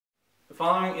The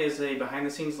following is a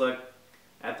behind-the-scenes look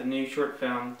at the new short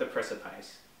film, The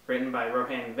Precipice, written by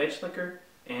Rohan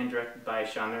and directed by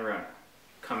Norona.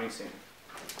 Coming soon.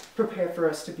 Prepare for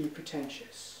us to be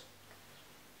pretentious.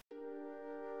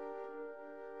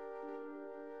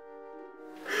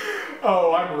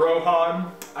 Oh, I'm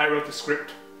Rohan. I wrote the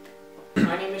script.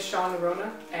 My name is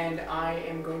Norona, and I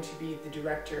am going to be the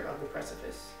director of The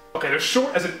Precipice. Okay, they're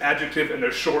short as an adjective and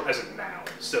they're short as a noun.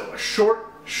 So a short,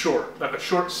 like a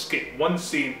short skit, one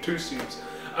scene, two scenes,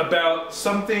 about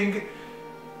something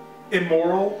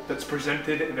immoral that's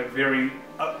presented in a very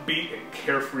upbeat and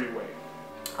carefree way.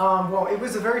 Well, it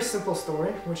was a very simple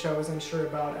story, which I was unsure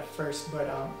about at first, but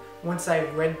once I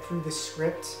read through the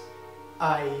script,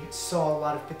 I saw a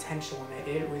lot of potential in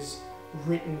it. It was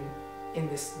written in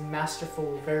this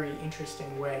masterful, very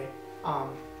interesting way.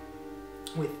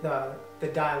 With the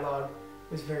dialogue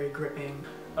was very gripping.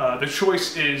 The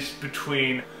choice is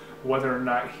between whether or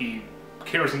not he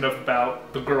cares enough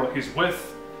about the girl he's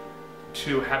with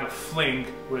to have a fling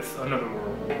with another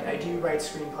girl. I do write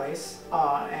screenplays,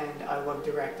 and I love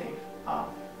directing,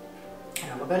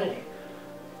 and I love editing.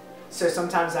 So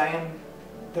sometimes I am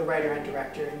the writer and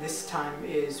director, and this time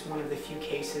is one of the few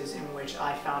cases in which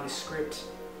I found a script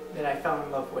that I fell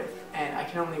in love with, and I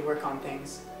can only work on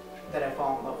things that I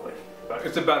fall in love with.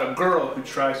 It's about a girl who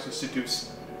tries to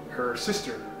seduce her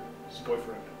sister's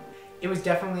boyfriend. It was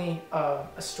definitely a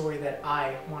story that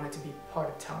I wanted to be part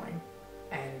of telling,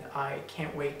 and I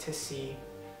can't wait to see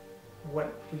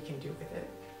what we can do with it.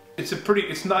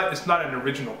 It's not an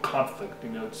original conflict, you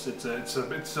know. It's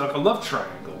like a love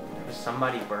triangle. Is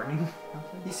somebody burning?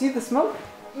 You see the smoke?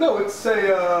 No, it's a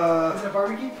Is it a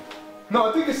barbecue? No,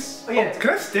 I think it's. Oh, yeah, can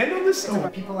I stand on this? It's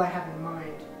about people I have in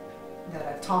mind that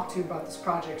I've talked to about this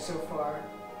project so far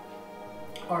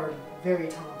are very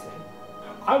talented.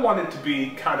 I want it to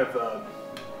be kind of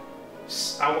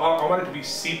I want it to be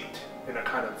seeped in a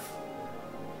kind of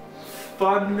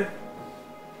fun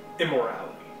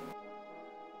immorality.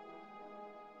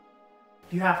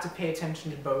 You have to pay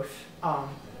attention to both.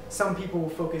 Some people will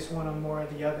focus one on more or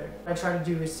the other. What I try to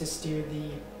do is to steer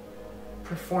the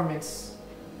performance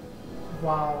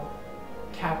while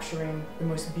capturing the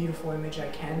most beautiful image I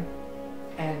can,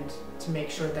 and to make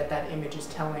sure that that image is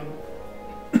telling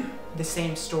the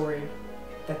same story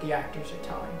that the actors are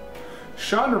telling.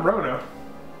 Norona.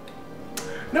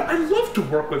 No, I love to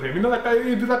work with him. You know, like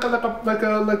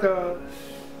a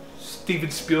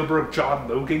Steven Spielberg, John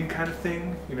Logan kind of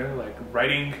thing. You know, like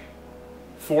writing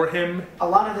for him. A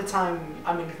lot of the time,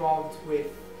 I'm involved with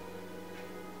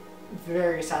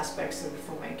various aspects of the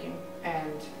filmmaking,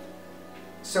 and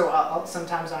so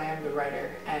sometimes I am the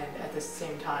writer, and at the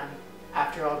same time,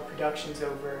 after all the production's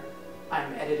over,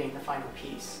 I'm editing the final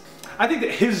piece. I think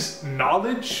that his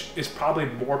knowledge is probably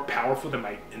more powerful than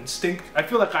my instinct. I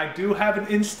feel like I do have an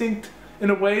instinct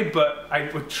in a way, but I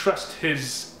would trust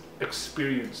his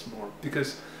experience more,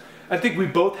 because I think we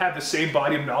both have the same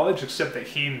body of knowledge, except that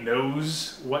he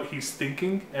knows what he's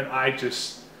thinking, and I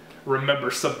just remember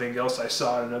something else I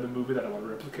saw in another movie that I want to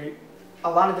replicate. A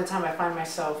lot of the time I find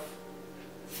myself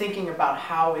thinking about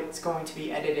how it's going to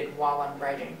be edited while I'm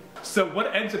writing. So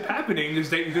what ends up happening is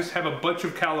that you just have a bunch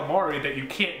of calamari that you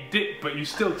can't dip, but you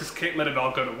still just can't let it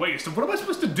all go to waste. So what am I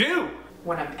supposed to do?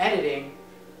 When I'm editing,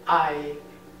 I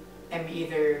am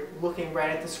either looking right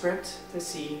at the script to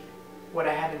see what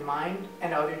I have in mind,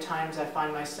 and other times I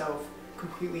find myself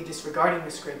completely disregarding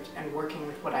the script and working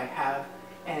with what I have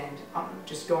and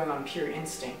just going on pure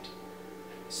instinct.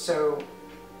 So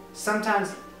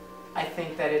sometimes I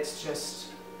think that it's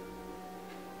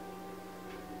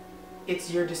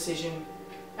your decision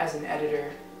as an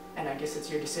editor, and I guess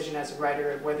it's your decision as a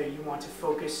writer of whether you want to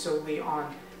focus solely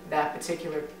on that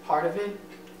particular part of it,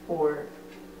 or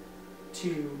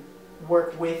to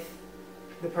work with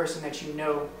the person that you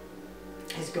know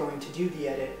is going to do the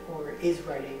edit or is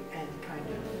writing, and kind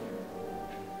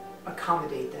of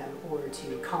accommodate them, or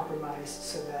to compromise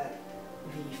so that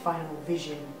the final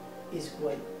vision is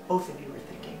what both of you are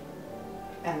thinking.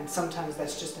 And sometimes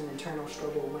that's just an internal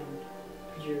struggle when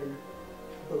you're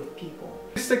both people.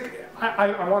 It's like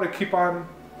I want to keep on.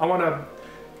 I want to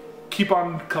keep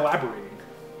on collaborating.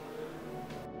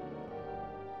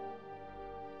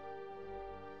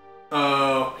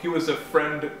 He was a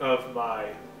friend of my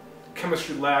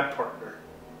chemistry lab partner.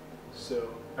 So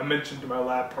I mentioned to my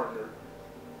lab partner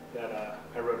that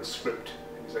I wrote a script,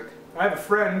 and he's like, "I have a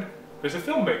friend who's a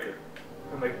filmmaker."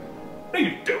 I'm like, "No,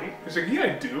 you don't." He's like, "Yeah,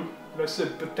 I do." And I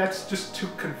said, "But that's just too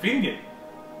convenient.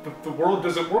 But the world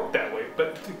doesn't work that way."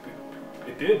 But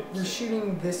it did. We're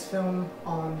shooting this film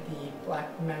on the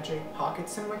Blackmagic Pocket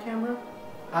Cinema camera.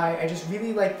 I just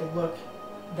really like the look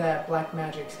that black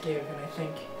magics give, and I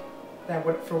think that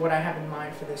for what I have in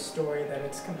mind for this story, that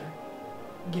it's gonna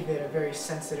give it a very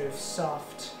sensitive,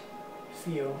 soft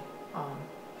feel.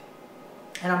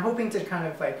 And I'm hoping to kind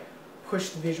of like push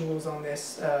the visuals on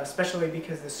this, especially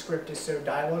because the script is so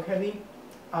dialogue heavy.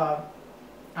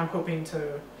 I'm hoping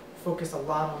to focus a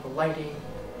lot on the lighting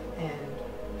and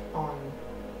on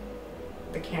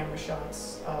the camera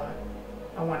shots.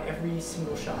 I want every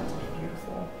single shot to be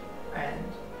beautiful, and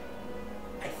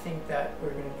I think that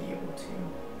we're going to be able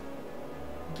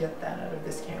to get that out of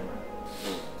this camera.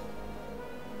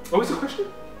 What was the question?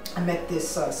 I met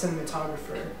this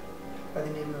cinematographer by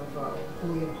the name of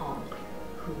William Hong,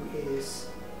 who is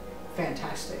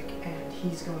fantastic, and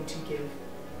he's going to give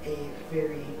a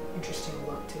very interesting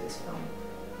look to this film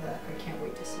that I can't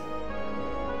wait to see.